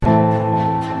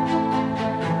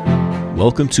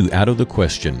Welcome to Out of the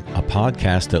Question, a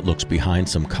podcast that looks behind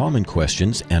some common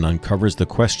questions and uncovers the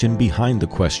question behind the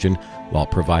question while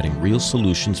providing real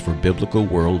solutions for biblical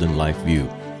world and life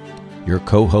view. Your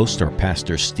co-hosts are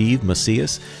Pastor Steve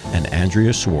Macias and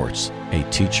Andrea Schwartz, a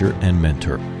teacher and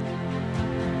mentor.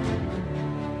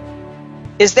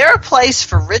 Is there a place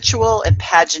for ritual and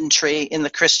pageantry in the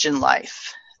Christian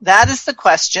life? That is the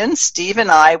question Steve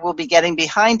and I will be getting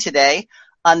behind today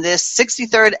on this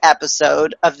 63rd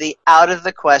episode of the Out of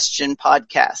the Question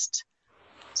podcast.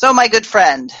 So, my good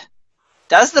friend,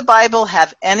 does the Bible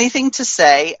have anything to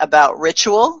say about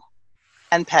ritual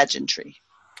and pageantry?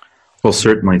 Well,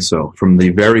 certainly so. From the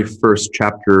very first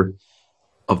chapter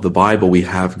of the Bible, we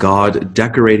have God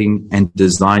decorating and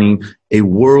designing a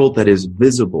world that is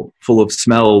visible, full of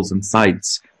smells and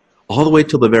sights, all the way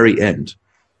till the very end.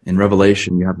 In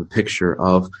Revelation, you have a picture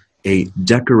of a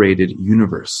decorated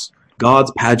universe.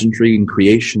 God's pageantry in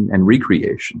creation and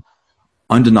recreation,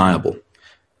 undeniable.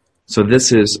 So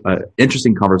this is an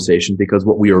interesting conversation because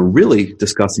what we are really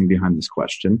discussing behind this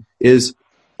question is,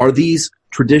 are these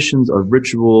traditions of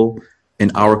ritual in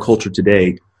our culture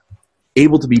today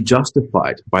able to be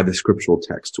justified by the scriptural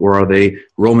text, or are they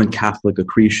Roman Catholic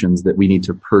accretions that we need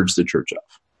to purge the church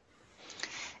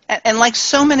of? And like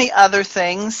so many other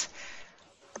things,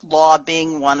 law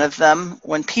being one of them,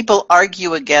 when people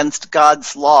argue against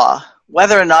God's law,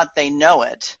 whether or not they know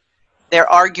it, they're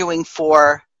arguing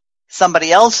for somebody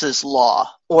else's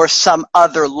law or some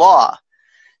other law.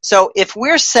 So if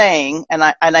we're saying, and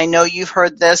I know you've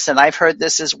heard this and I've heard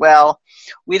this as well,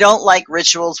 we don't like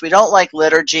rituals, we don't like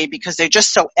liturgy because they're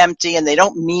just so empty and they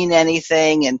don't mean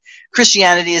anything, and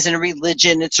Christianity isn't a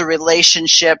religion, it's a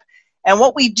relationship. And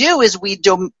what we do is we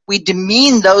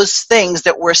demean those things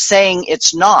that we're saying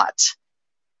it's not.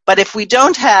 But if we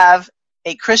don't have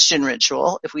a Christian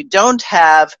ritual, if we don't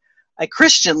have a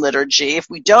Christian liturgy, if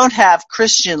we don't have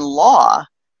Christian law,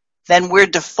 then we're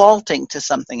defaulting to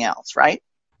something else, right?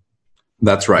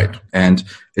 That's right. And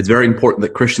it's very important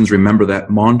that Christians remember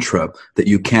that mantra that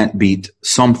you can't beat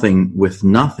something with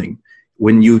nothing.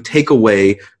 When you take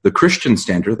away the Christian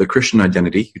standard, the Christian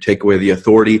identity, you take away the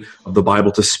authority of the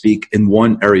Bible to speak in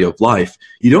one area of life,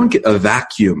 you don't get a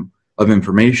vacuum of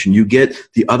information. You get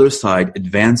the other side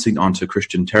advancing onto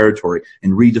Christian territory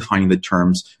and redefining the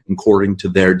terms according to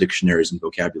their dictionaries and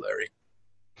vocabulary.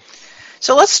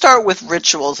 So let's start with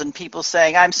rituals and people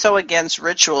saying, I'm so against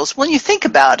rituals. When you think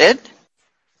about it,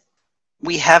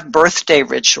 we have birthday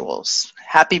rituals.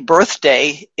 Happy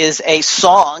Birthday is a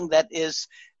song that is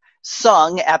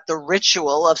sung at the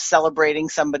ritual of celebrating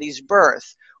somebody's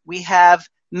birth. We have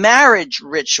marriage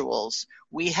rituals.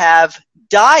 We have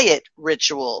diet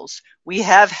rituals. We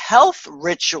have health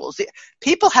rituals.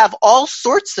 People have all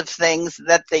sorts of things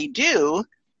that they do,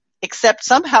 except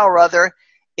somehow or other,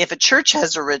 if a church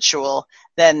has a ritual,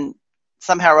 then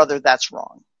somehow or other that's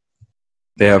wrong.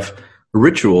 They have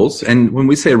rituals, and when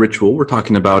we say ritual, we're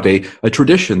talking about a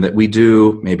tradition that we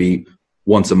do maybe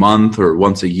once a month or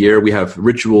once a year. We have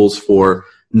rituals for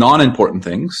non-important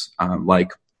things,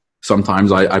 like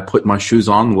sometimes I put my shoes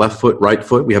on, left foot, right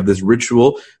foot. We have this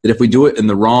ritual that if we do it in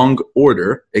the wrong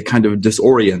order, it kind of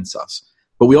disorients us.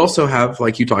 But we also have,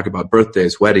 like you talk about,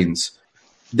 birthdays, weddings.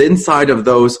 Inside of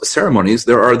those ceremonies,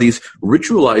 there are these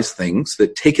ritualized things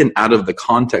that, taken out of the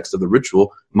context of the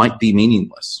ritual, might be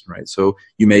meaningless, right? So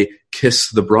you may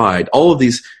kiss the bride. All of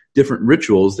these different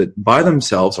rituals that by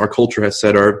themselves our culture has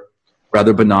said are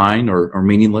rather benign or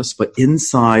meaningless, but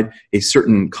inside a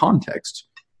certain context,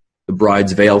 the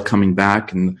bride's veil coming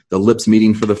back and the lips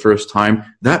meeting for the first time,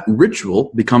 that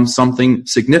ritual becomes something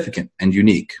significant and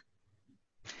unique.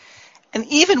 And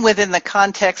even within the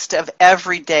context of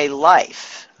everyday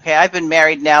life, okay, I've been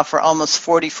married now for almost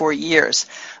 44 years.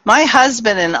 My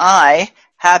husband and I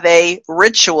have a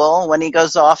ritual when he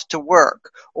goes off to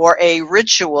work, or a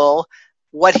ritual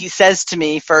what he says to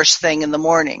me first thing in the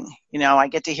morning. You know, I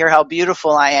get to hear how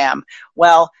beautiful I am.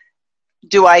 Well,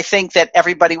 do I think that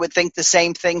everybody would think the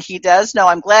same thing he does? No,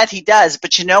 I'm glad he does.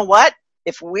 But you know what?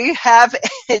 If we have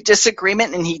a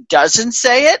disagreement and he doesn't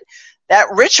say it, that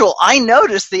ritual, I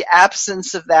notice the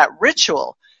absence of that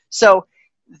ritual. So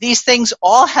these things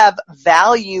all have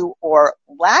value or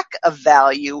lack of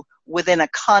value within a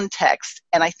context.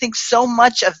 And I think so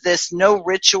much of this no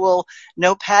ritual,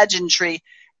 no pageantry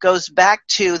goes back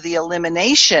to the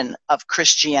elimination of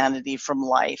Christianity from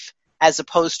life, as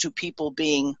opposed to people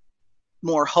being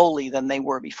more holy than they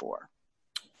were before.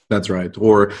 That's right.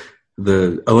 Or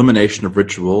the elimination of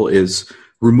ritual is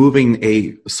removing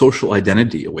a social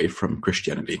identity away from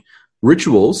Christianity.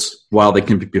 Rituals, while they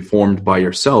can be performed by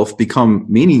yourself, become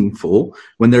meaningful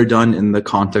when they're done in the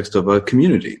context of a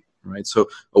community, right? So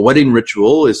a wedding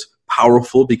ritual is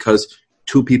powerful because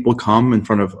two people come in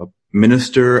front of a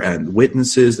minister and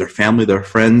witnesses, their family, their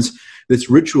friends. This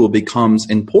ritual becomes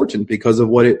important because of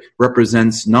what it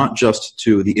represents, not just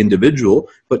to the individual,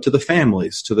 but to the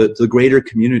families, to the greater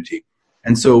community.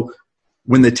 And so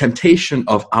when the temptation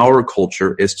of our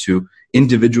culture is to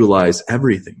individualize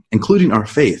everything, including our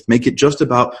faith, make it just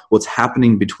about what's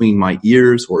happening between my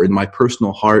ears or in my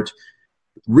personal heart,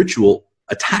 ritual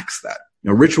attacks that.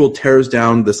 Ritual tears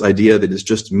down this idea that it's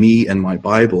just me and my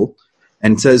Bible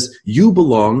and says, you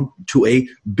belong to a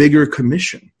bigger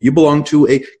commission. You belong to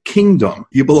a kingdom.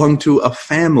 You belong to a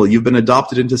family. You've been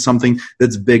adopted into something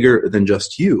that's bigger than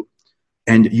just you.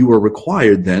 And you are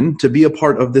required then to be a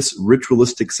part of this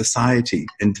ritualistic society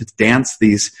and to dance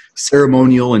these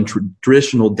ceremonial and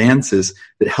traditional dances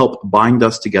that help bind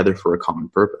us together for a common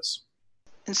purpose.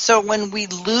 And so when we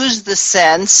lose the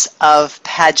sense of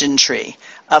pageantry,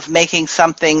 of making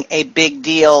something a big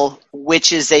deal,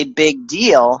 which is a big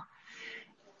deal,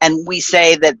 and we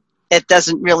say that it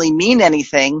doesn't really mean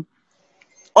anything,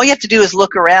 all you have to do is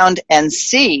look around and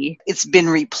see it's been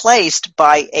replaced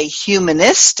by a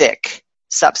humanistic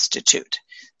substitute.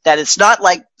 That it's not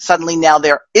like suddenly now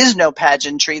there is no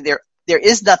pageantry, there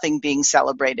is nothing being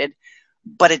celebrated,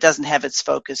 but it doesn't have its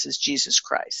focus as Jesus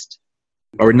Christ.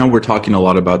 I know we're talking a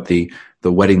lot about the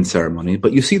wedding ceremony,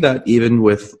 but you see that even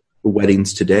with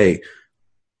weddings today.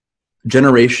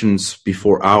 Generations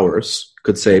before ours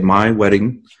could say, my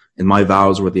wedding and my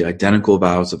vows were the identical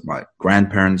vows of my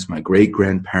grandparents, my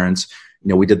great-grandparents.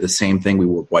 We did the same thing. We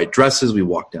wore white dresses. We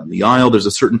walked down the aisle. There's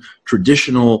a certain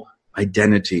traditional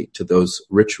identity to those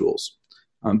rituals.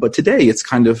 But today it's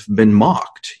kind of been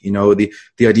mocked. The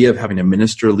idea of having a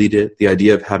minister lead it, the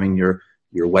idea of having your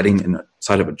wedding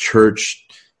inside of a church,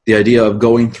 the idea of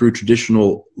going through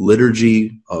traditional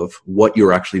liturgy of what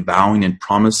you're actually vowing and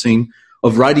promising,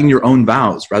 of writing your own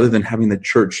vows rather than having the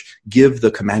church give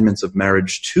the commandments of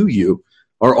marriage to you,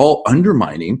 are all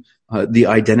undermining the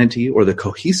identity or the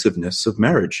cohesiveness of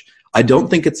marriage. I don't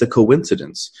think it's a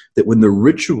coincidence that when the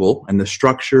ritual and the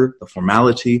structure, the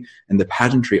formality, and the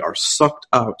pageantry are sucked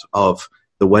out of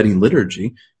the wedding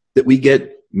liturgy, that we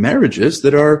get marriages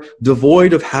that are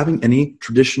devoid of having any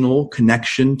traditional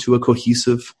connection to a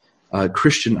cohesive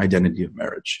Christian identity of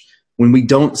marriage. When we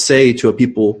don't say to a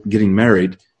people getting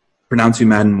married, pronounce you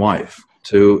man and wife,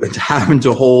 to having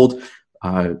to hold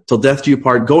till death do you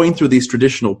part, going through these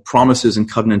traditional promises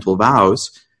and covenantal vows,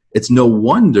 it's no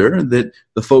wonder that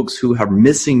the folks who are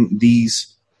missing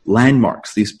these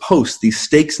landmarks, these posts, these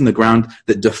stakes in the ground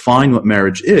that define what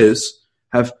marriage is,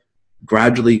 have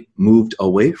gradually moved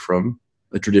away from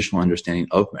the traditional understanding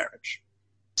of marriage.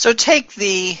 So take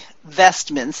the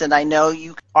vestments, and I know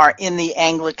you are in the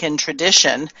Anglican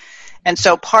tradition, and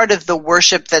so part of the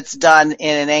worship that's done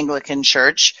in an Anglican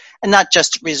church, and not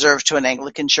just reserved to an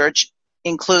Anglican church,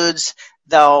 includes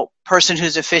the person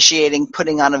who's officiating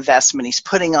putting on a vestment. He's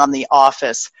putting on the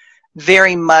office,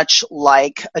 very much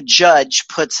like a judge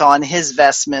puts on his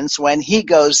vestments when he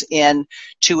goes in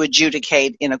to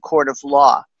adjudicate in a court of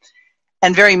law.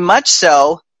 And very much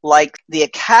so like the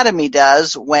academy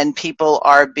does when people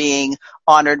are being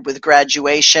honored with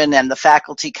graduation and the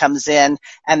faculty comes in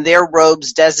and their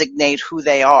robes designate who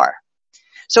they are.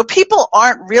 So people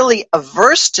aren't really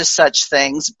averse to such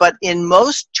things, but in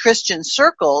most Christian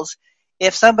circles,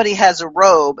 if somebody has a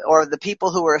robe or the people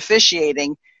who are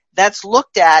officiating, that's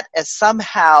looked at as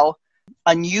somehow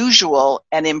unusual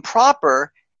and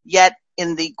improper, yet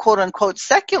in the quote-unquote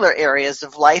secular areas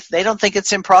of life, they don't think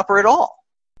it's improper at all.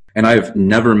 And I've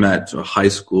never met a high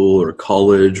school or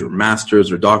college or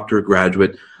master's or doctorate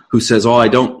graduate who says, I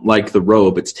don't like the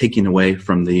robe. It's taking away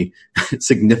from the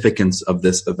significance of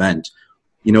this event.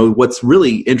 What's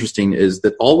really interesting is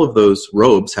that all of those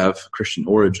robes have Christian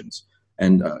origins.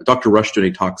 And Dr.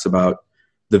 Rushdoony talks about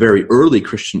the very early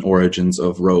Christian origins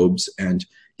of robes, and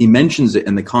he mentions it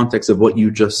in the context of what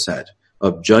you just said,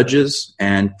 of judges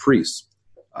and priests.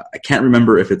 I can't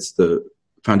remember if it's the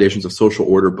Foundations of Social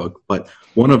Order book, but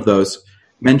one of those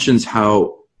mentions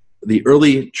how the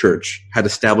early church had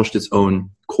established its own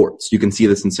courts. You can see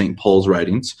this in St. Paul's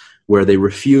writings, where they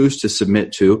refused to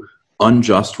submit to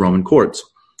unjust Roman courts.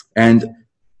 And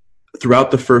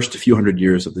throughout the first few hundred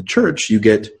years of the church, you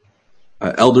get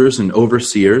elders and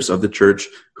overseers of the church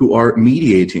who are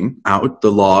mediating out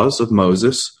the laws of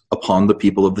Moses upon the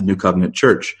people of the New Covenant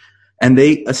church. And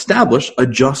they establish a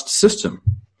just system.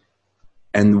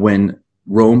 And when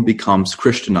Rome becomes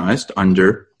Christianized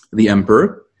under the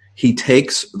emperor, he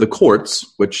takes the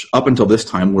courts, which up until this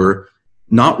time were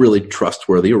not really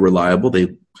trustworthy or reliable.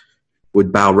 They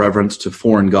would bow reverence to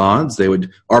foreign gods. They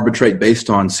would arbitrate based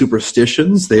on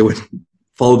superstitions. They would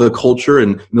follow the culture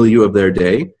and milieu of their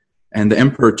day. And the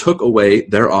emperor took away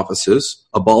their offices,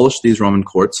 abolished these Roman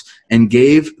courts, and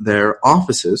gave their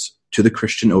offices to the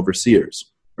Christian overseers,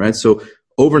 right? So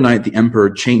overnight, the emperor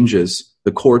changes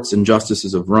the courts and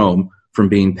justices of Rome from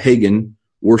being pagan,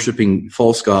 worshiping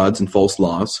false gods and false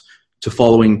laws, to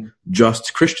following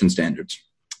just Christian standards.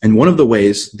 And one of the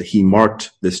ways that he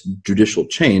marked this judicial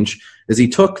change is he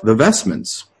took the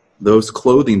vestments, those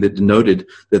clothing that denoted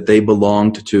that they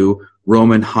belonged to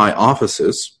Roman high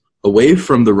offices, away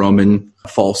from the Roman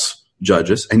false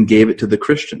judges, and gave it to the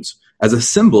Christians as a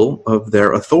symbol of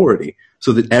their authority,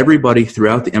 so that everybody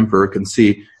throughout the emperor can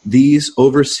see these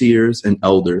overseers and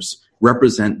elders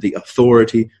represent the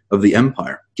authority of the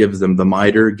empire. Gives them the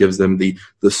mitre, gives them the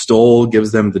stole,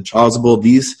 gives them the chasuble,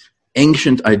 these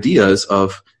ancient ideas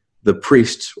of the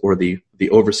priest or the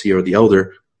overseer or the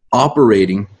elder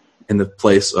operating in the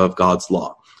place of God's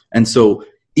law. And so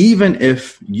even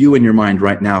if you in your mind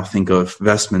right now think of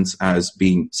vestments as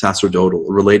being sacerdotal,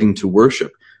 relating to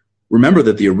worship, remember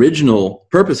that the original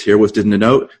purpose here was to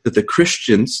denote that the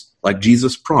Christians, like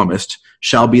Jesus promised,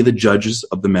 shall be the judges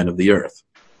of the men of the earth.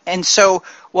 And so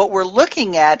what we're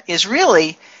looking at is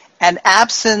really an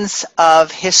absence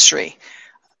of history.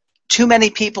 Too many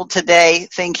people today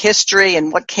think history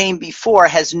and what came before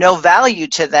has no value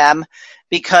to them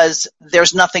because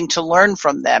there's nothing to learn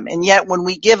from them. And yet when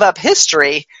we give up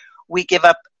history, we give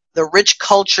up the rich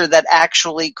culture that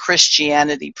actually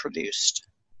Christianity produced.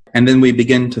 And then we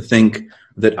begin to think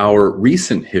that our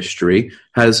recent history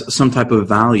has some type of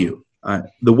value.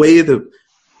 The way that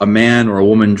a man or a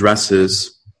woman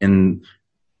dresses in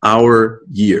our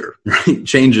year, right,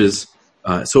 changes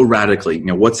so radically. You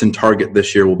know, what's in Target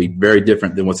this year will be very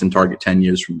different than what's in Target 10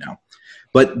 years from now.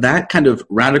 But that kind of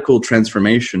radical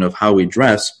transformation of how we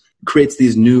dress creates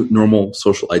these new normal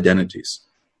social identities.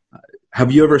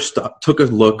 Have you ever took a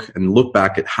look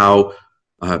back at how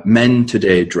men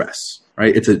today dress?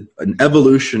 Right, it's an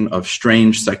evolution of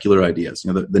strange secular ideas.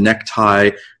 You know, the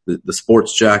necktie, the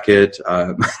sports jacket,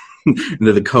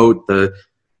 the coat,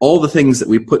 all the things that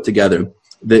we put together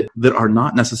that are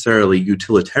not necessarily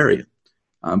utilitarian,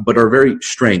 but are very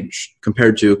strange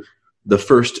compared to the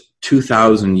first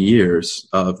 2,000 years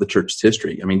of the church's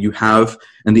history. I mean, you have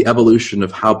in the evolution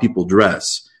of how people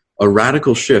dress a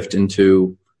radical shift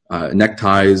into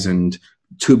neckties and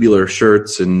tubular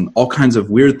shirts and all kinds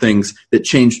of weird things that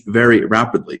changed very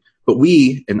rapidly. But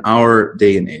we, in our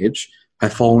day and age,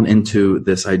 have fallen into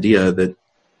this idea that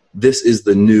this is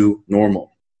the new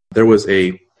normal. There was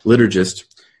a liturgist,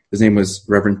 his name was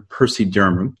Reverend Percy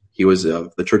Derman. He was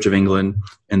of the Church of England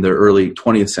in the early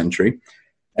 20th century.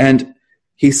 And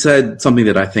he said something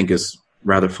that I think is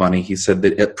rather funny. He said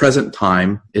that at present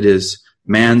time, it is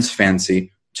man's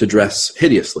fancy to dress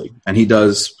hideously. And he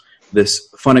does this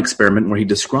fun experiment where he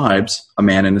describes a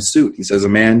man in a suit. He says a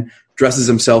man dresses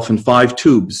himself in 5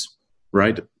 tubes,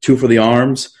 right? 2 for the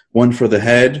arms, 1 for the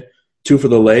head, 2 for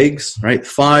the legs, right?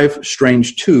 5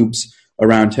 strange tubes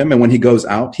around him. And when he goes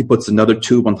out, he puts another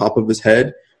tube on top of his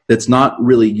head that's not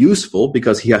really useful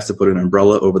because he has to put an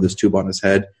umbrella over this tube on his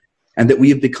head. And that we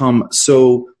have become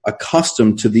so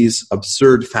accustomed to these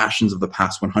absurd fashions of the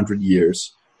past 100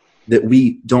 years that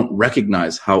we don't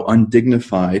recognize how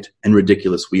undignified and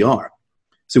ridiculous we are.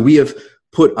 So we have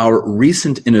put our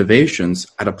recent innovations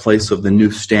at a place of the new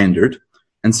standard,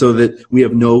 and so that we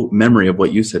have no memory of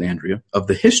what you said, Andrea, of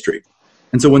the history.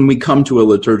 And so when we come to a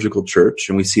liturgical church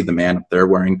and we see the man up there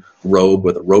wearing robe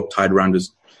with a rope tied around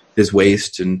his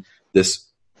waist and this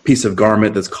piece of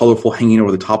garment that's colorful hanging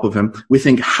over the top of him, we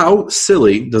think, how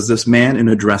silly does this man in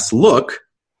a dress look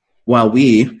while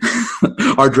we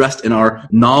are dressed in our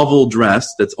novel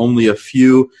dress that's only a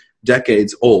few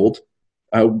decades old,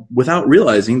 without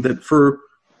realizing that for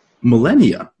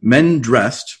millennia, men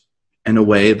dressed in a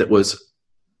way that was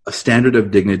a standard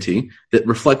of dignity that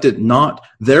reflected not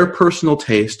their personal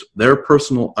taste, their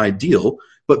personal ideal,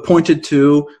 but pointed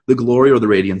to the glory or the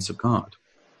radiance of God.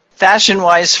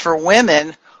 Fashion-wise for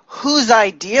women, whose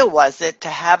idea was it to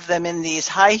have them in these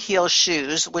high heel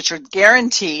shoes, which are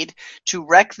guaranteed to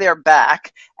wreck their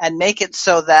back and make it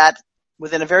so that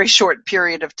within a very short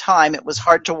period of time it was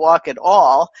hard to walk at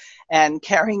all, and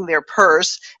carrying their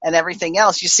purse and everything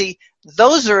else? You see,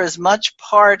 those are as much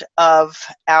part of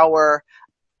our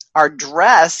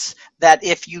dress that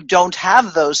if you don't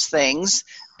have those things,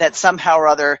 that somehow or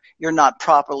other you're not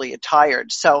properly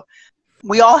attired. So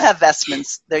we all have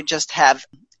vestments. They just have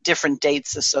different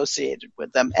dates associated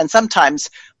with them. And sometimes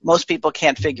most people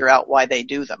can't figure out why they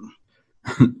do them.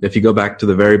 If you go back to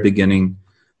the very beginning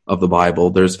of the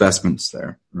Bible, there's vestments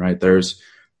there, right? There's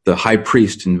the high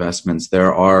priest investments.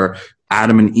 There are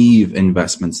Adam and Eve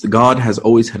investments. God has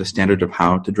always had a standard of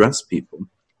how to dress people.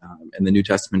 in the New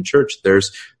Testament church,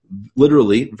 there's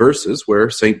literally verses where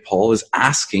St. Paul is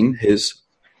asking his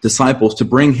disciples to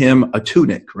bring him a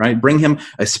tunic, right? Bring him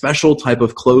a special type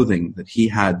of clothing that he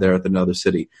had there at another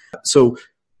city. So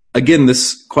again,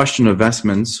 this question of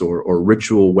vestments or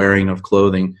ritual wearing of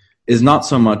clothing is not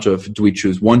so much of do we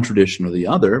choose one tradition or the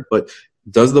other, but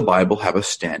does the Bible have a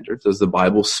standard? Does the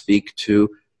Bible speak to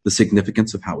the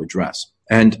significance of how we dress?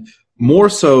 And more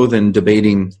so than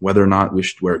debating whether or not we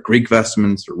should wear Greek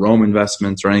vestments or Roman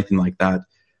vestments or anything like that,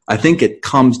 I think it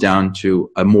comes down to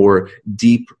a more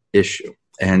deep issue,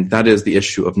 and that is the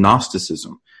issue of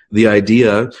Gnosticism. The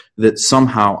idea that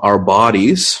somehow our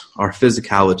bodies, our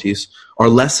physicalities, are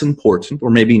less important, or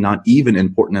maybe not even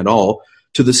important at all,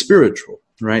 to the spiritual,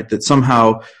 right? That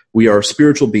somehow we are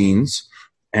spiritual beings,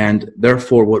 and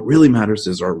therefore what really matters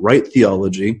is our right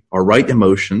theology, our right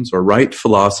emotions, our right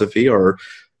philosophy, our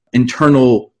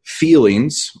internal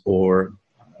feelings, or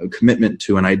a commitment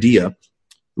to an idea,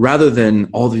 rather than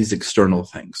all these external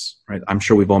things, right? I'm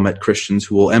sure we've all met Christians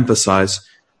who will emphasize,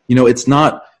 it's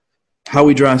not how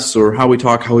we dress or how we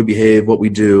talk, how we behave, what we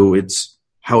do. It's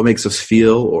how it makes us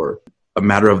feel, or a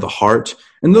matter of the heart.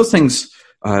 And those things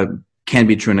can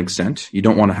be true to an extent. You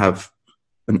don't want to have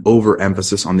an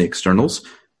overemphasis on the externals.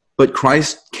 But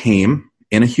Christ came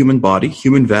in a human body,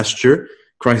 human vesture.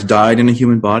 Christ died in a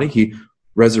human body. He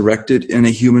resurrected in a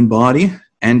human body,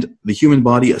 and the human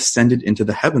body ascended into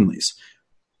the heavenlies.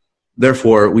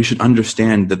 Therefore, we should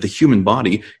understand that the human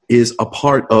body is a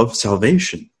part of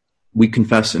salvation. We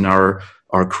confess in our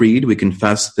creed, we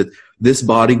confess that this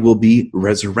body will be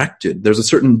resurrected. There's a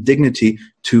certain dignity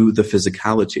to the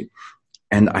physicality.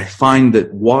 And I find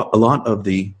that a lot of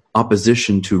the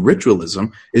opposition to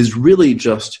ritualism is really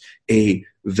just a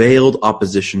veiled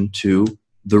opposition to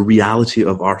the reality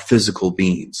of our physical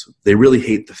beings. They really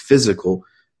hate the physical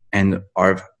and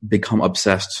are become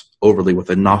obsessed overly with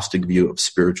a Gnostic view of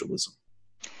spiritualism.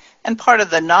 And part of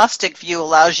the Gnostic view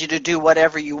allows you to do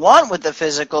whatever you want with the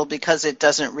physical because it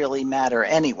doesn't really matter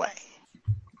anyway.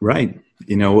 Right.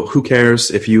 Who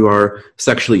cares if you are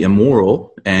sexually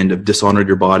immoral and have dishonored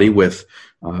your body with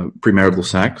premarital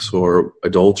sex or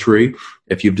adultery,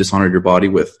 if you've dishonored your body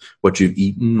with what you've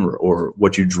eaten or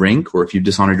what you drink, or if you've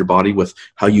dishonored your body with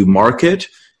how you market.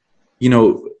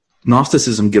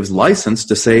 Gnosticism gives license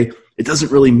to say it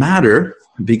doesn't really matter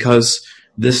because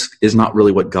this is not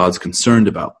really what God's concerned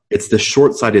about. It's this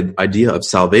short-sighted idea of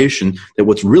salvation that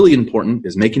what's really important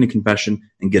is making a confession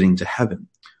and getting to heaven.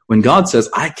 When God says,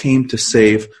 I came to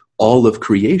save all of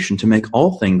creation, to make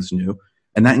all things new,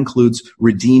 and that includes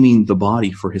redeeming the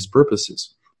body for his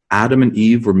purposes. Adam and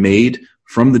Eve were made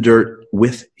from the dirt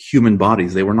with human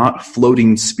bodies. They were not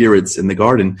floating spirits in the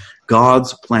garden.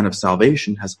 God's plan of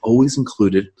salvation has always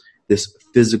included this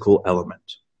physical element.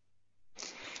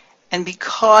 And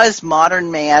because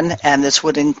modern man, and this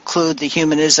would include the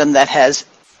humanism that has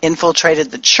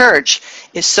infiltrated the church,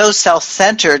 is so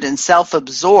self-centered and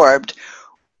self-absorbed,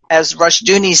 as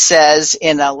Rushdoony says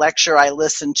in a lecture I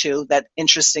listened to that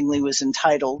interestingly was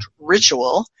entitled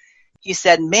Ritual, he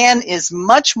said, man is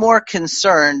much more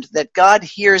concerned that God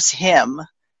hears him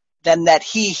than that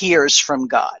he hears from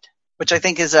God, which I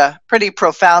think is a pretty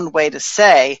profound way to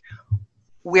say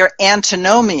we're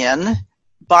antinomian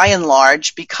by and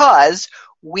large because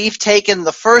we've taken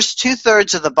the first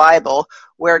 2/3 of the Bible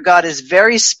where God is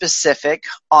very specific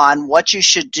on what you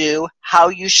should do, how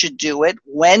you should do it,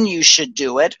 when you should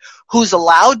do it, who's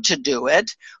allowed to do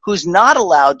it, who's not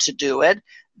allowed to do it,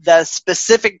 the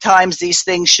specific times these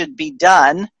things should be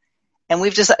done. And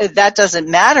that doesn't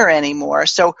matter anymore.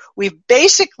 So we've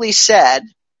basically said,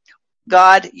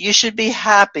 God, you should be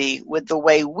happy with the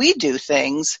way we do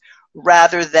things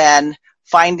rather than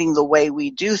finding the way we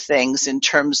do things in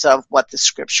terms of what the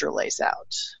scripture lays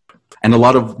out. And a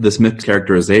lot of this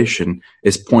mischaracterization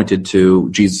is pointed to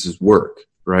Jesus' work,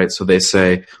 right? So they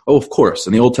say, oh, of course,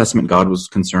 in the Old Testament, God was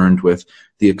concerned with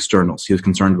the externals. He was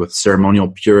concerned with ceremonial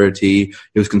purity.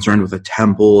 He was concerned with a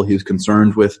temple. He was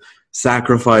concerned with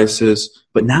sacrifices.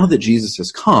 But now that Jesus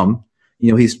has come,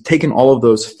 he's taken all of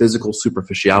those physical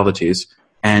superficialities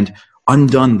and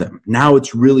undone them. Now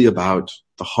it's really about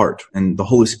the heart and the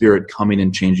Holy Spirit coming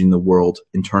and changing the world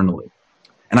internally.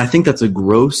 And I think that's a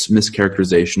gross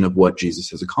mischaracterization of what Jesus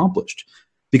has accomplished.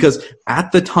 Because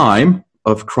at the time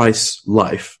of Christ's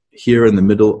life, here in the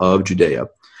middle of Judea,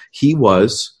 he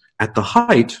was at the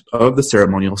height of the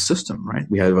ceremonial system, right?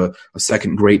 We have a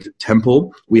second great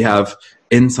temple. We have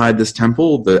inside this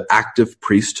temple the active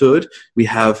priesthood. We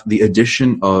have the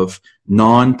addition of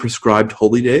non-prescribed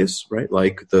holy days, right?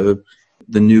 Like the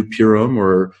new Purim,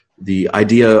 or the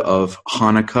idea of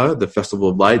Hanukkah, the Festival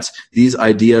of Lights, these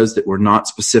ideas that were not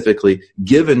specifically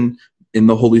given in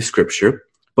the Holy Scripture,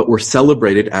 but were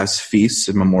celebrated as feasts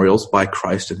and memorials by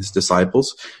Christ and his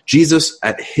disciples, Jesus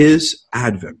at his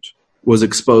advent was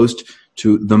exposed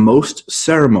to the most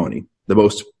ceremony, the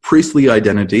most priestly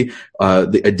identity,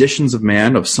 the additions of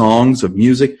man, of songs, of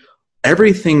music,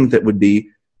 everything that would be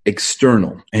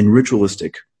external and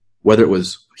ritualistic, whether it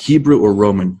was Hebrew or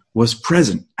Roman, was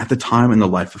present at the time in the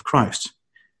life of Christ.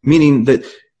 Meaning that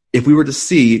if we were to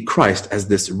see Christ as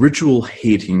this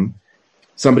ritual-hating,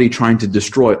 somebody trying to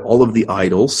destroy all of the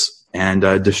idols and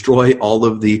destroy all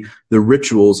of the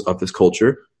rituals of this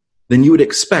culture, then you would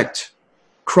expect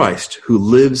Christ, who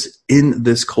lives in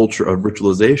this culture of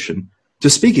ritualization, to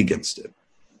speak against it,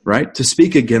 right? To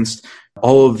speak against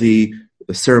all of the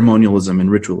ceremonialism and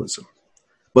ritualism.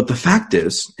 But the fact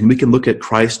is, and we can look at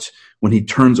Christ when he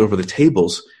turns over the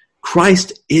tables,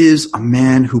 Christ is a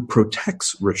man who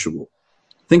protects ritual.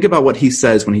 Think about what he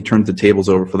says when he turns the tables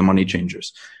over for the money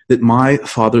changers, that my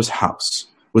Father's house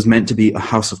was meant to be a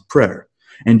house of prayer,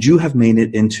 and you have made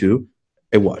it into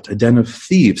a what? A den of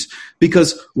thieves.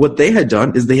 Because what they had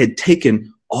done is they had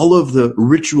taken all of the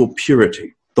ritual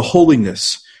purity, the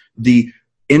holiness, the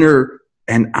inner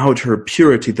and outer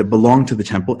purity that belonged to the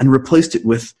temple, and replaced it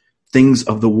with things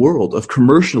of the world, of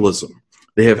commercialism.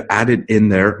 They have added in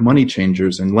there money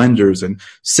changers and lenders and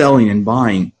selling and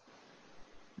buying.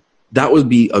 That would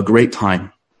be a great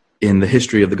time in the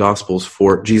history of the Gospels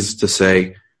for Jesus to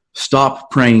say,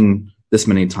 stop praying this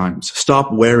many times.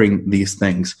 Stop wearing these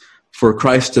things. For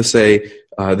Christ to say,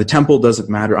 the temple doesn't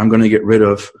matter. I'm going to get rid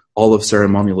of all of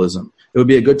ceremonialism. It would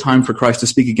be a good time for Christ to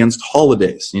speak against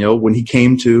holidays. You know, when he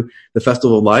came to the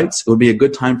Festival of Lights, it would be a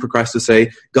good time for Christ to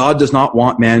say, God does not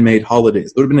want man-made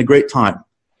holidays. It would have been a great time.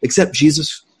 Except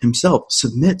Jesus himself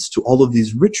submits to all of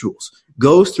these rituals,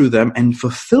 goes through them and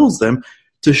fulfills them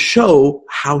to show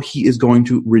how he is going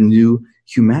to renew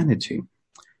humanity.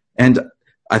 And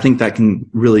I think that can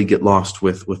really get lost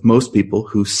with most people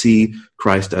who see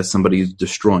Christ as somebody who's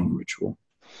destroying ritual.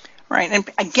 Right. And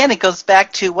again, it goes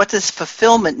back to, what does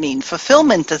fulfillment mean?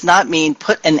 Fulfillment does not mean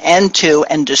put an end to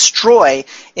and destroy.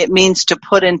 It means to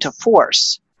put into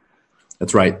force.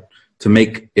 That's right. To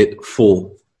make it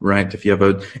full, right? If you have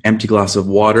an empty glass of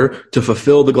water, to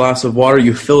fulfill the glass of water,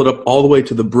 you fill it up all the way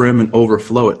to the brim and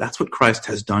overflow it. That's what Christ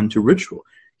has done to ritual.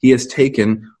 He has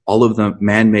taken all of the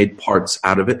man-made parts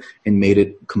out of it and made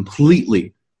it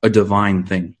completely a divine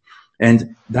thing.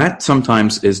 And that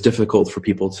sometimes is difficult for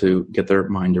people to get their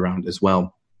mind around as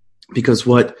well. Because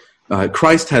what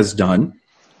Christ has done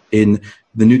in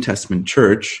the New Testament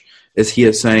church is he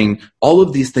is saying all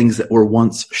of these things that were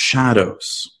once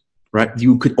shadows, right,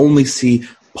 you could only see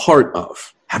part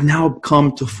of, have now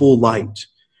come to full light.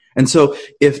 And so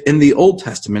if in the Old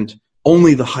Testament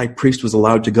only the high priest was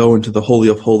allowed to go into the Holy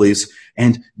of Holies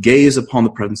and gaze upon the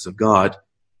presence of God,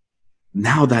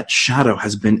 now that shadow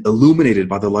has been illuminated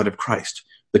by the light of Christ.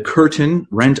 The curtain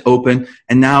rent open,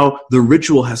 and now the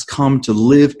ritual has come to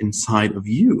live inside of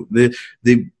you.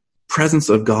 The presence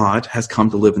of God has come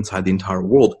to live inside the entire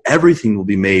world. Everything will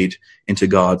be made into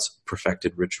God's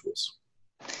perfected rituals.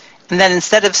 And then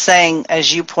instead of saying,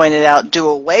 as you pointed out, do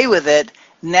away with it,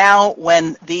 now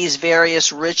when these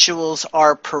various rituals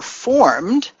are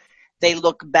performed, they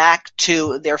look back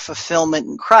to their fulfillment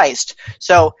in Christ.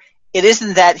 So it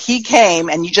isn't that he came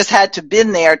and you just had to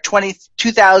been there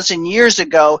 2,000 years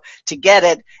ago to get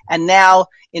it, and now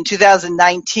in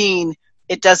 2019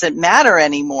 it doesn't matter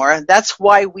anymore. That's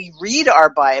why we read our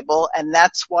Bible, and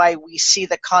that's why we see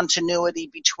the continuity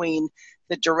between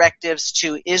the directives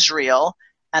to Israel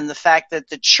and the fact that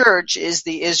the church is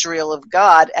the Israel of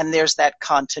God, and there's that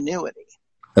continuity.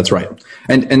 That's right.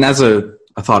 And as a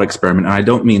thought experiment, and I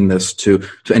don't mean this to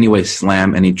any way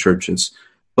slam any churches,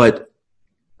 but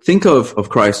think of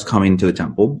Christ coming to the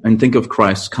temple, and think of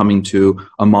Christ coming to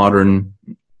a modern,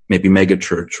 maybe mega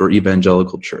church or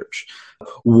evangelical church.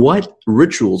 What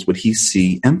rituals would he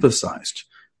see emphasized?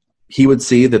 He would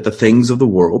see that the things of the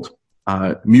world,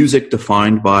 music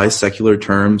defined by secular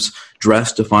terms,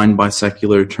 dress defined by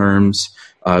secular terms,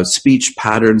 speech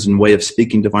patterns and way of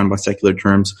speaking defined by secular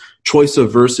terms, choice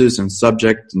of verses and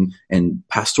subject and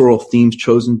pastoral themes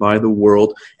chosen by the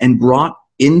world and brought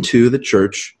into the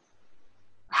church.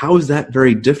 How is that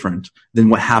very different than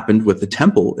what happened with the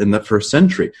temple in the first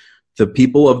century? The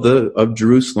people of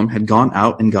Jerusalem had gone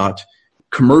out and got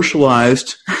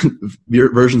commercialized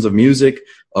versions of music,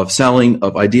 of selling,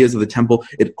 of ideas of the temple.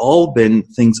 It all been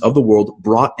things of the world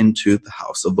brought into the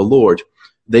house of the Lord.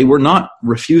 They were not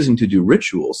refusing to do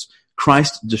rituals.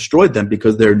 Christ destroyed them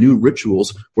because their new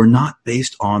rituals were not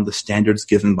based on the standards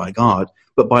given by God,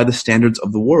 but by the standards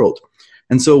of the world.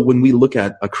 And so when we look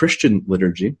at a Christian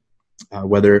liturgy,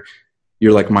 whether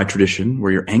you're like my tradition,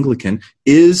 where you're Anglican,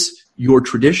 is your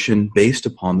tradition based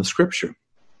upon the Scripture?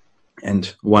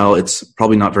 And while it's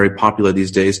probably not very popular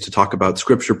these days to talk about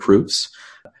Scripture proofs,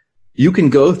 you can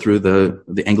go through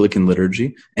the Anglican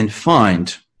liturgy and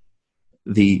find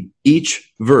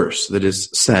each verse that is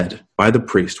said by the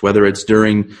priest, whether it's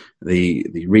during the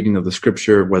reading of the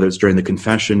Scripture, whether it's during the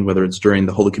confession, whether it's during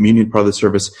the Holy Communion part of the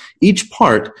service, each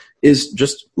part is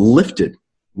just lifted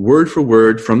word for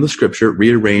word from the Scripture,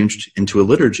 rearranged into a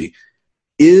liturgy.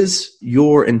 Is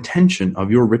your intention of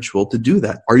your ritual to do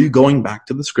that? Are you going back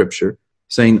to the Scripture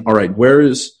saying, all right, where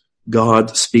is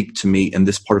God speak to me in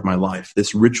this part of my life,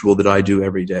 this ritual that I do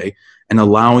every day, and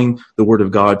allowing the Word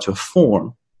of God to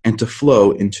form and to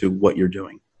flow into what you're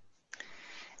doing?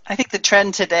 I think the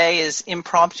trend today is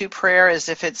impromptu prayer, as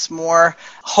if it's more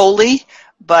holy.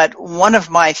 But one of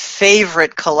my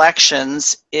favorite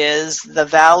collections is the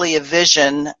Valley of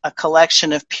Vision, a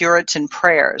collection of Puritan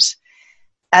prayers.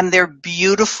 And they're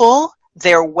beautiful,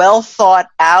 they're well thought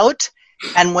out,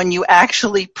 and when you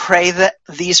actually pray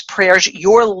these prayers,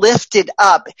 you're lifted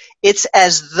up. It's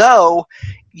as though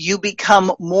you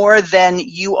become more than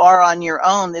you are on your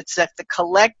own. It's that the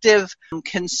collective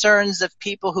concerns of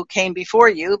people who came before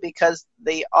you, because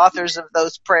the authors of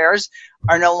those prayers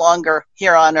are no longer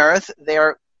here on earth,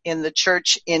 they're in the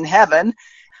church in heaven.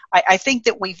 I think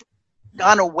that we've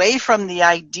gone away from the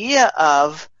idea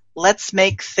of let's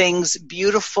make things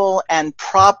beautiful and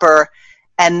proper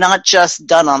and not just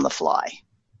done on the fly.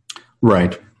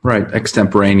 Right.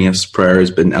 Extemporaneous prayer has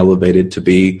been elevated to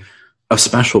be a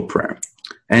special prayer.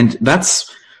 And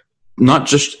that's not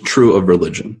just true of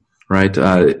religion, right?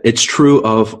 It's true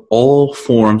of all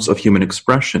forms of human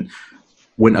expression.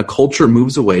 When a culture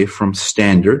moves away from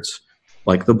standards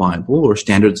like the Bible or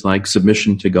standards like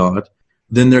submission to God,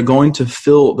 then they're going to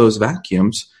fill those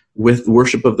vacuums with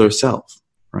worship of their self.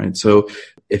 Right. So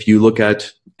if you look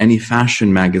at any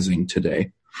fashion magazine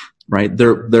today, right,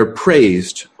 they're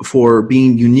praised for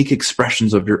being unique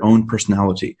expressions of your own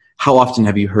personality. How often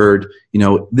have you heard,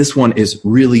 this one is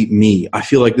really me. I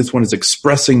feel like this one is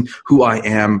expressing who I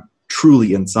am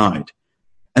truly inside.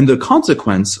 And the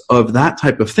consequence of that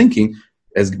type of thinking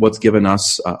is what's given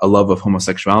us a love of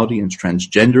homosexuality and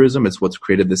transgenderism. It's what's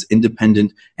created this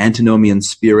independent antinomian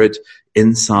spirit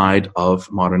inside of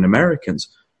modern Americans.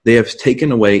 They have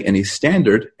taken away any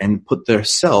standard and put their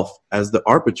self as the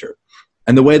arbiter.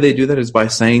 And the way they do that is by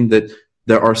saying that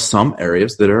there are some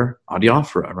areas that are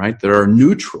adiaphora, right? That are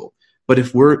neutral. But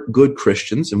if we're good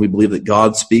Christians and we believe that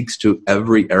God speaks to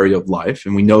every area of life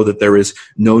and we know that there is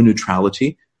no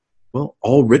neutrality, well,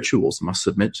 all rituals must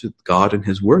submit to God and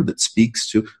His Word that speaks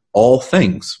to all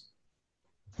things.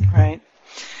 Right.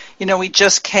 We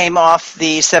just came off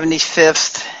the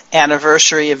 75th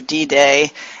anniversary of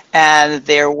D-Day, and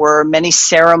there were many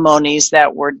ceremonies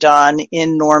that were done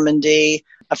in Normandy.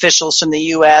 Officials from the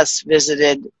U.S.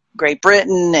 visited Great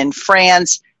Britain and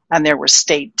France, and there were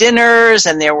state dinners,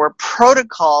 and there were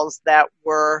protocols that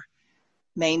were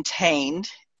maintained,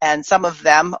 and some of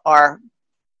them are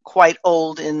quite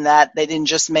old in that they didn't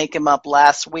just make them up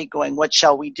last week going, what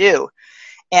shall we do?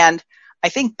 And I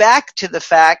think back to the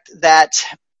fact that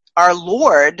our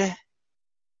Lord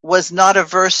was not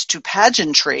averse to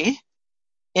pageantry,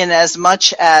 in as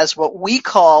much as what we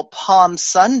call Palm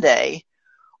Sunday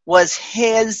was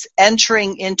his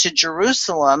entering into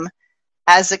Jerusalem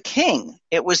as a king.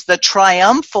 It was the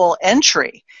triumphal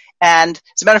entry. And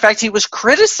as a matter of fact, he was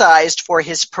criticized for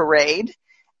his parade,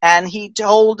 and he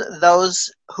told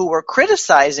those who were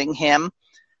criticizing him,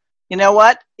 you know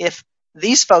what? If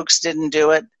these folks didn't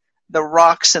do it, the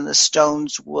rocks and the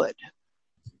stones would.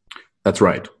 That's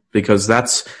right, because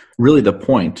that's really the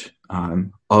point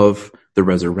of the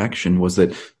resurrection, was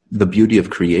that the beauty of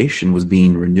creation was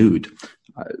being renewed.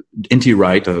 N.T.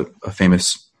 Wright, a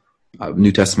famous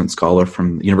New Testament scholar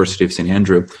from the University of St.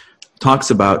 Andrew,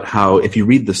 talks about how if you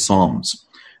read the Psalms,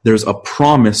 there's a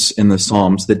promise in the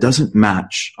Psalms that doesn't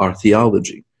match our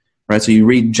theology, right? So you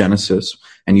read Genesis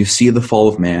and you see the fall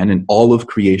of man and all of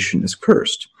creation is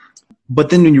cursed. But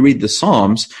then when you read the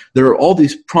Psalms, there are all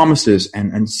these promises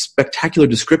and spectacular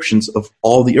descriptions of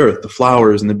all the earth, the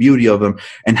flowers and the beauty of them,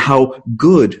 and how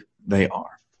good they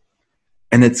are.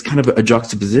 And it's kind of a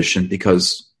juxtaposition,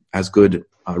 because as good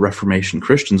Reformation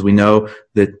Christians, we know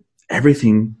that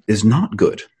everything is not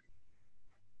good.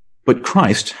 But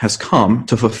Christ has come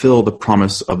to fulfill the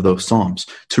promise of those Psalms,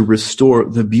 to restore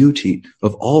the beauty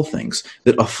of all things,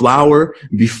 that a flower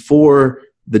before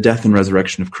the death and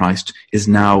resurrection of Christ is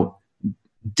now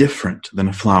different than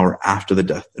a flower after the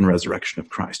death and resurrection of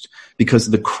Christ,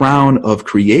 because the crown of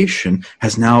creation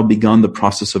has now begun the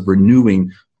process of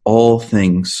renewing all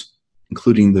things,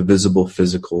 including the visible,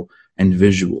 physical and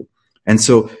visual. And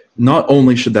so not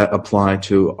only should that apply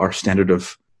to our standard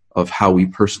of how we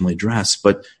personally dress,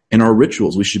 but in our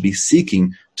rituals, we should be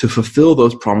seeking to fulfill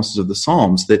those promises of the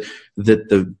Psalms, that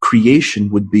the creation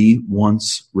would be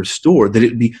once restored, that it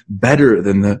would be better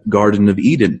than the Garden of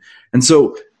Eden. And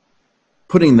so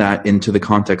putting that into the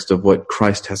context of what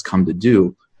Christ has come to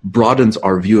do broadens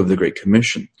our view of the Great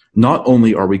Commission. Not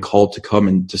only are we called to come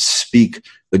and to speak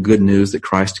the good news that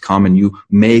Christ come and you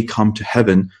may come to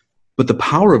heaven, but the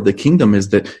power of the kingdom is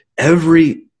that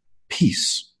every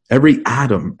piece, every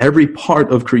atom, every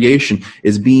part of creation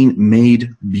is being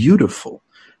made beautiful.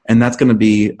 And that's going to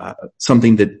be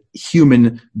something that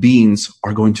human beings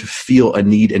are going to feel a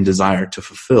need and desire to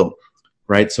fulfill,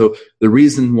 right? So the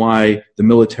reason why the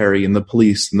military and the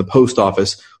police and the post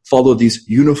office follow these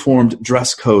uniformed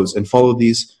dress codes and follow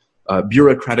these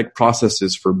bureaucratic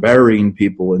processes for burying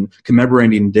people and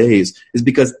commemorating days is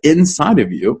because inside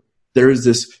of you, there is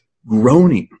this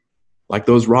groaning, like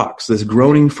those rocks, this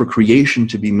groaning for creation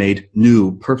to be made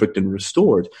new, perfect, and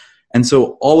restored. And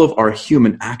so all of our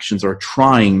human actions are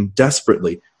trying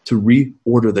desperately to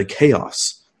reorder the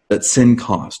chaos that sin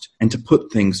caused and to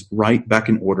put things right back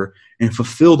in order and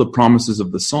fulfill the promises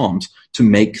of the Psalms to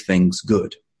make things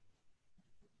good.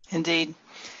 Indeed.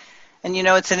 And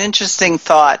it's an interesting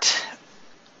thought.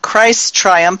 Christ's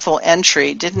triumphal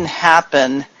entry didn't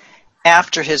happen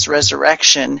after his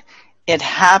resurrection. It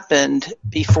happened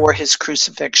before his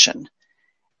crucifixion.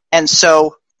 And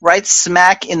so right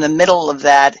smack in the middle of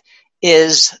that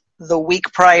is the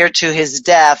week prior to his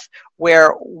death,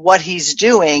 where what he's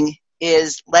doing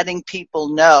is letting people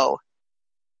know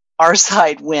our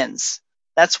side wins.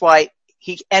 That's why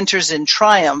he enters in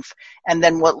triumph, and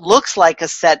then what looks like a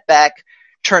setback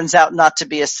turns out not to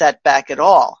be a setback at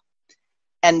all.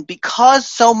 And because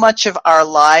so much of our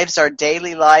lives, our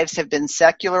daily lives, have been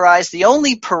secularized, the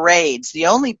only parades, the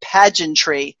only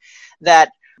pageantry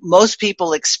that most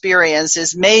people experience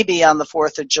is maybe on the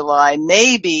 4th of July,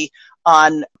 maybe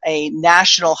on a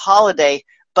national holiday.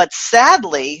 But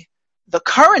sadly, the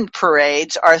current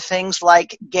parades are things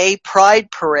like gay pride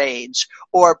parades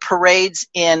or parades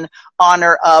in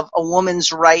honor of a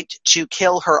woman's right to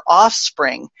kill her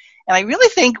offspring. And I really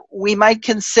think we might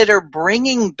consider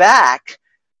bringing back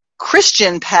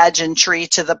Christian pageantry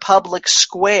to the public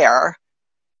square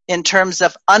in terms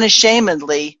of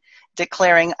unashamedly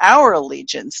declaring our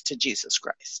allegiance to Jesus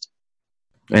Christ.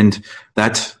 And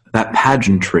that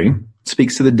pageantry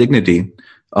speaks to the dignity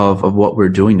of what we're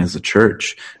doing as a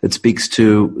church. It speaks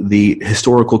to the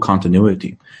historical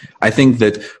continuity. I think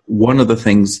that one of the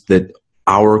things that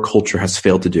our culture has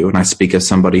failed to do, and I speak as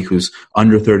somebody who's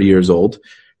under 30 years old,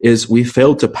 is we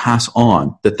failed to pass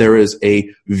on that there is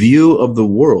a view of the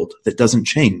world that doesn't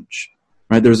change,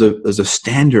 right? There's a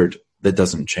standard that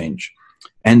doesn't change.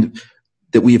 And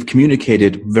that we have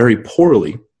communicated very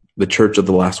poorly, the church of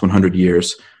the last 100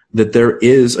 years, that there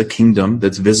is a kingdom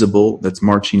that's visible, that's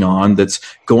marching on, that's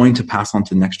going to pass on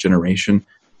to the next generation,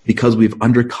 because we've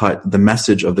undercut the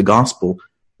message of the gospel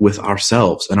with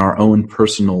ourselves and our own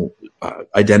personal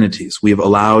identities. We have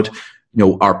allowed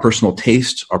our personal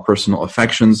taste, our personal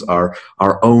affections, our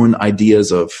own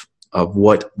ideas of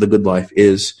what the good life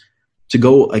is, to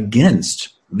go against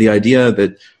the idea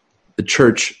that the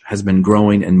church has been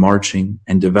growing and marching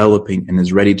and developing and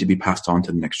is ready to be passed on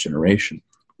to the next generation.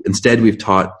 Instead, we've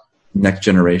taught the next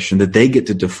generation that they get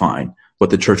to define what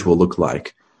the church will look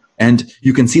like. And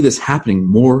you can see this happening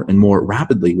more and more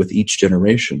rapidly with each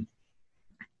generation.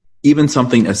 Even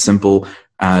something as simple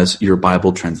as your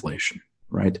Bible translation.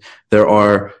 Right? There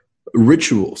are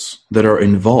rituals that are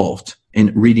involved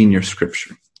in reading your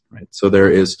scripture. Right? So there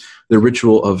is the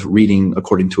ritual of reading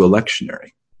according to a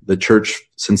lectionary. The church,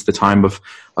 since the time of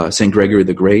St. Gregory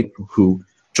the Great, who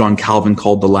John Calvin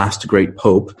called the last great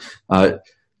pope,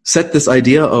 set this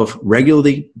idea of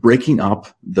regularly breaking up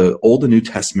the Old and New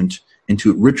Testament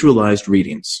into ritualized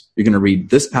readings. You're going to read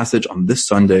this passage on this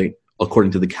Sunday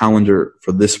according to the calendar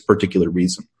for this particular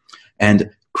reason.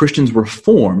 And Christians were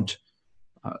formed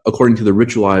according to the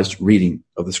ritualized reading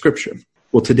of the scripture.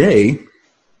 Well, today,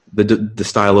 the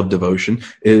style of devotion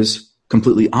is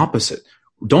completely opposite.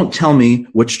 Don't tell me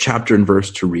which chapter and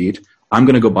verse to read. I'm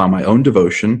going to go by my own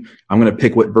devotion. I'm going to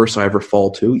pick what verse I ever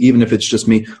fall to, even if it's just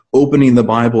me opening the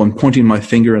Bible and pointing my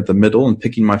finger at the middle and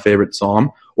picking my favorite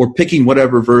psalm, or picking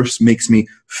whatever verse makes me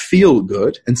feel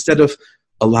good, instead of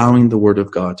allowing the Word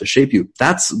of God to shape you.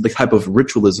 That's the type of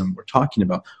ritualism we're talking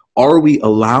about. Are we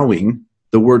allowing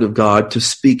the Word of God to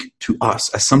speak to us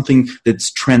as something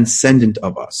that's transcendent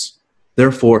of us?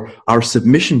 Therefore, our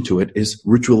submission to it is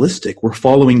ritualistic. We're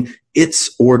following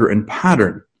its order and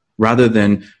pattern rather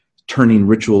than turning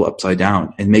ritual upside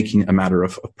down and making a matter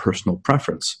of personal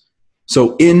preference.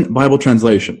 So in Bible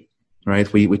translation,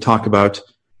 right, we talk about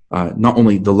not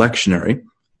only the lectionary,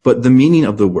 but the meaning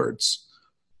of the words.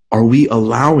 Are we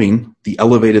allowing the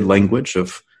elevated language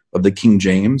of the King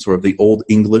James or of the Old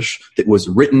English that was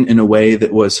written in a way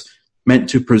that was meant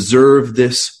to preserve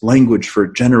this language for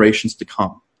generations to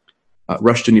come?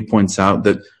 Rushdoony points out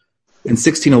that in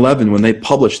 1611, when they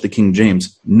published the King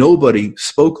James, nobody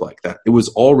spoke like that. It was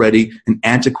already an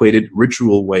antiquated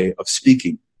ritual way of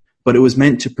speaking, but it was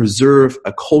meant to preserve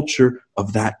a culture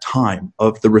of that time,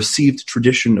 of the received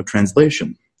tradition of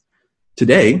translation.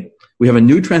 Today, we have a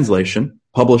new translation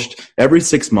published every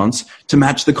 6 months to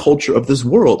match the culture of this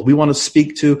world. We want to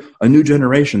speak to a new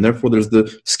generation. Therefore, there's the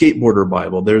skateboarder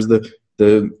Bible, there's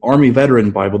the Army veteran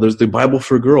Bible, there's the Bible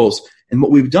for girls. And what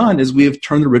we've done is we have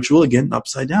turned the ritual again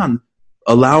upside down,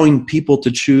 allowing people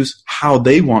to choose how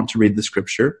they want to read the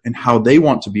scripture and how they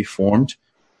want to be formed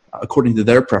according to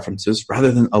their preferences,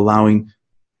 rather than allowing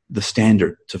the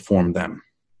standard to form them.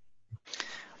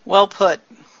 Well put.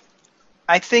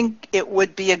 I think it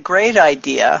would be a great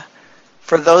idea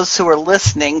for those who are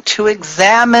listening to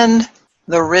examine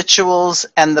the rituals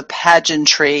and the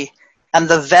pageantry and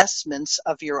the vestments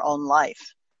of your own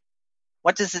life.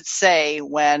 What does it say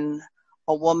when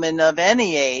a woman of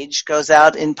any age goes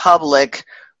out in public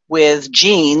with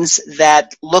jeans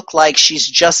that look like she's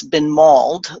just been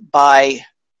mauled by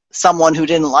someone who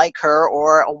didn't like her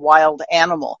or a wild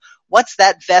animal? What's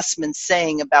that vestment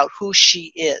saying about who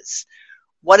she is?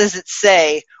 What does it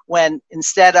say when,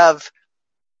 instead of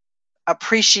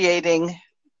appreciating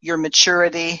your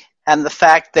maturity and the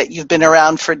fact that you've been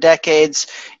around for decades,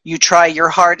 you try your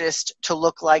hardest to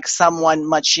look like someone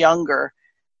much younger,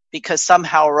 because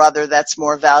somehow or other that's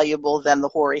more valuable than the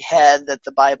hoary head that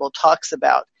the Bible talks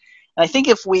about? And I think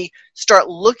if we start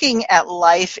looking at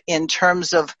life in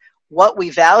terms of what we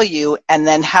value and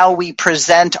then how we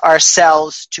present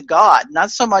ourselves to God, not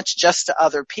so much just to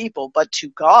other people, but to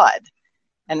God,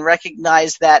 and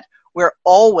recognize that we're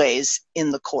always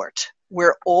in the court,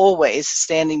 we're always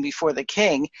standing before the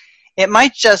King, it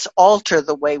might just alter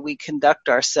the way we conduct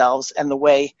ourselves and the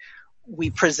way we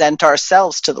present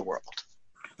ourselves to the world.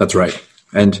 That's right.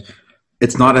 And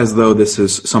it's not as though this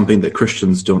is something that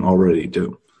Christians don't already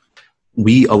do.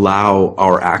 We allow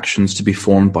our actions to be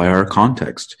formed by our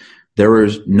context. There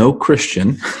is no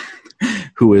Christian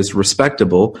who is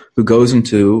respectable who goes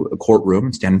into a courtroom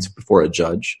and stands before a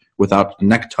judge without a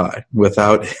necktie,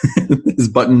 without his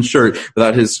buttoned shirt,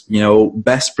 without his,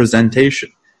 best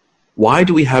presentation. Why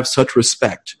do we have such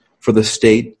respect for the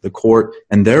state, the court,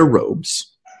 and their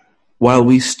robes, while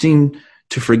we seem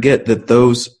to forget that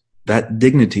that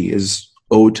dignity is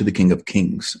owed to the King of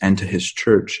Kings and to his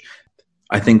church?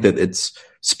 I think that it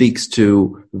speaks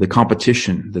to the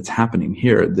competition that's happening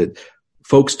here, that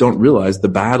folks don't realize the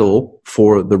battle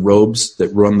for the robes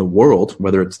that run the world,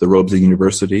 whether it's the robes of the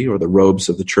university or the robes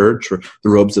of the church or the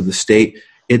robes of the state.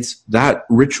 It's that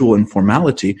ritual and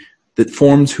formality that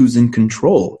forms who's in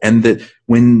control. And that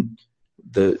when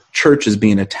the church is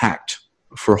being attacked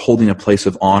for holding a place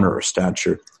of honor or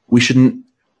stature, we shouldn't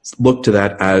look to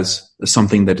that as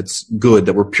something that it's good,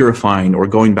 that we're purifying or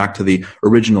going back to the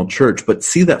original church, but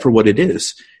see that for what it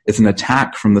is. It's an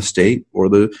attack from the state or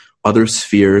the other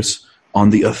spheres on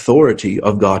the authority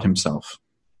of God himself.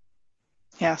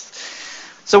 Yes.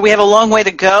 So we have a long way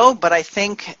to go, but I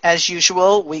think, as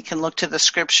usual, we can look to the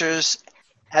scriptures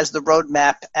as the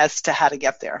roadmap as to how to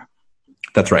get there.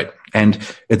 That's right. And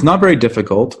it's not very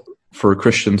difficult for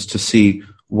Christians to see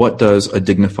what does a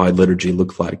dignified liturgy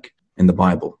look like in the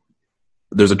Bible.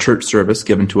 There's a church service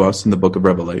given to us in the book of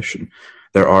Revelation.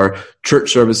 There are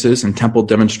church services and temple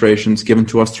demonstrations given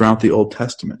to us throughout the Old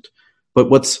Testament. But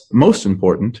what's most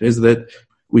important is that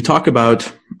we talk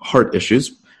about heart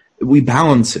issues. We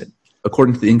balance it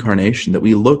according to the incarnation, that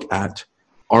we look at,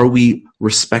 are we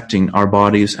respecting our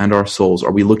bodies and our souls?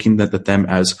 Are we looking at them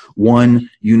as one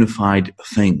unified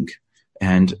thing?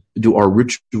 And do our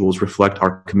rituals reflect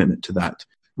our commitment to that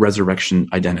resurrection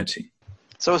identity?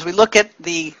 So as we look at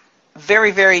the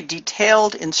very, very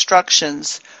detailed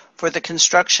instructions for the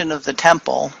construction of the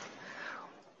temple,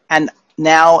 and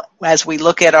now as we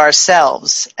look at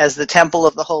ourselves as the temple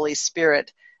of the Holy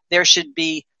Spirit, there should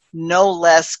be no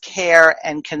less care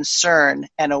and concern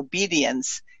and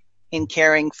obedience in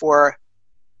caring for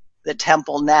the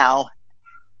temple now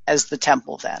as the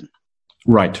temple then.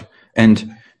 Right.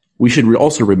 And we should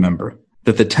also remember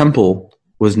that the temple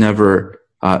was never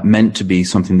meant to be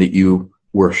something that you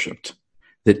worshipped,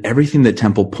 that everything the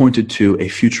temple pointed to a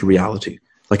future reality.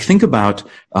 Like, think about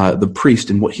the priest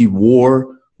and what he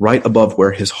wore right above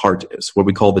where his heart is, what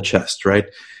we call the chest, right?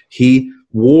 He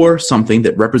wore something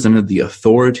that represented the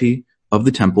authority of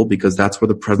the temple, because that's where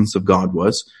the presence of God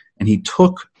was. And he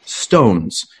took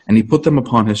stones and he put them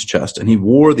upon his chest, and he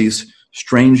wore these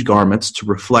strange garments to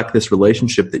reflect this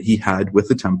relationship that he had with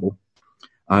the temple.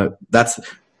 That's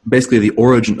basically the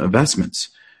origin of vestments.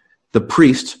 The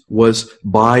priest was,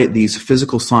 by these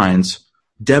physical signs,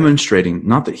 demonstrating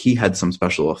not that he had some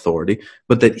special authority,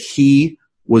 but that he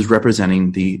was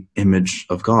representing the image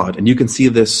of God. And you can see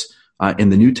this in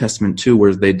the New Testament too,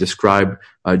 where they describe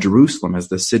Jerusalem as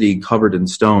the city covered in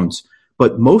stones.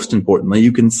 But most importantly,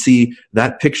 you can see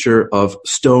that picture of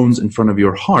stones in front of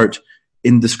your heart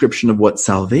in description of what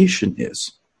salvation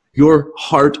is. Your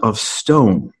heart of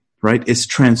stone, right, is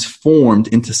transformed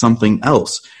into something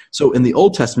else. So in the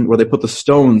Old Testament, where they put the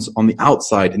stones on the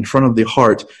outside in front of the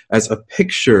heart as a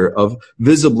picture of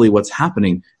visibly what's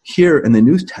happening, here in the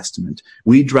New Testament,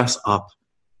 we dress up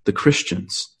the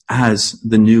Christians as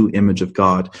the new image of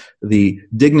God. The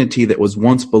dignity that was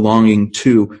once belonging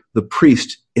to the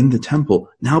priest in the temple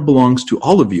now belongs to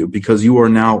all of you, because you are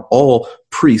now all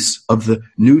priests of the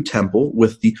new temple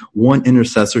with the one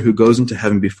intercessor who goes into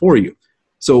heaven before you.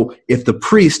 So if the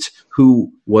priest,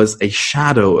 who was a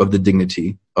shadow of the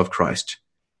dignity of Christ,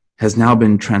 has now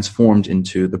been transformed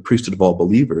into the priesthood of all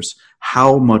believers,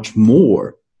 how much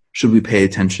more should we pay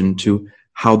attention to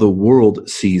how the world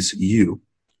sees you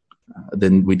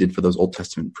than we did for those Old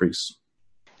Testament priests?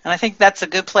 And I think that's a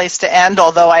good place to end,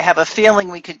 although I have a feeling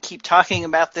we could keep talking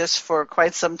about this for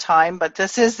quite some time, but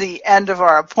this is the end of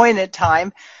our appointed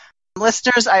time.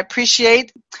 Listeners, I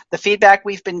appreciate the feedback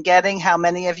we've been getting, how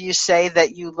many of you say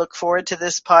that you look forward to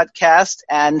this podcast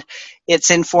and it's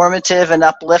informative and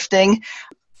uplifting.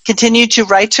 Continue to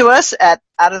write to us at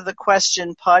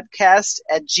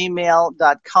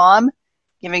outofthequestionpodcast@gmail.com,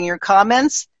 giving your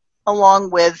comments along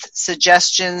with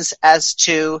suggestions as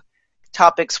to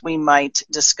topics we might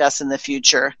discuss in the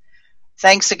future.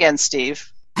 Thanks again,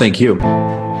 Steve. Thank you.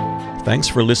 Thanks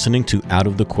for listening to Out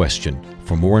of the Question.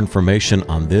 For more information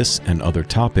on this and other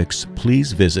topics,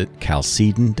 please visit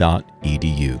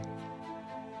chalcedon.edu.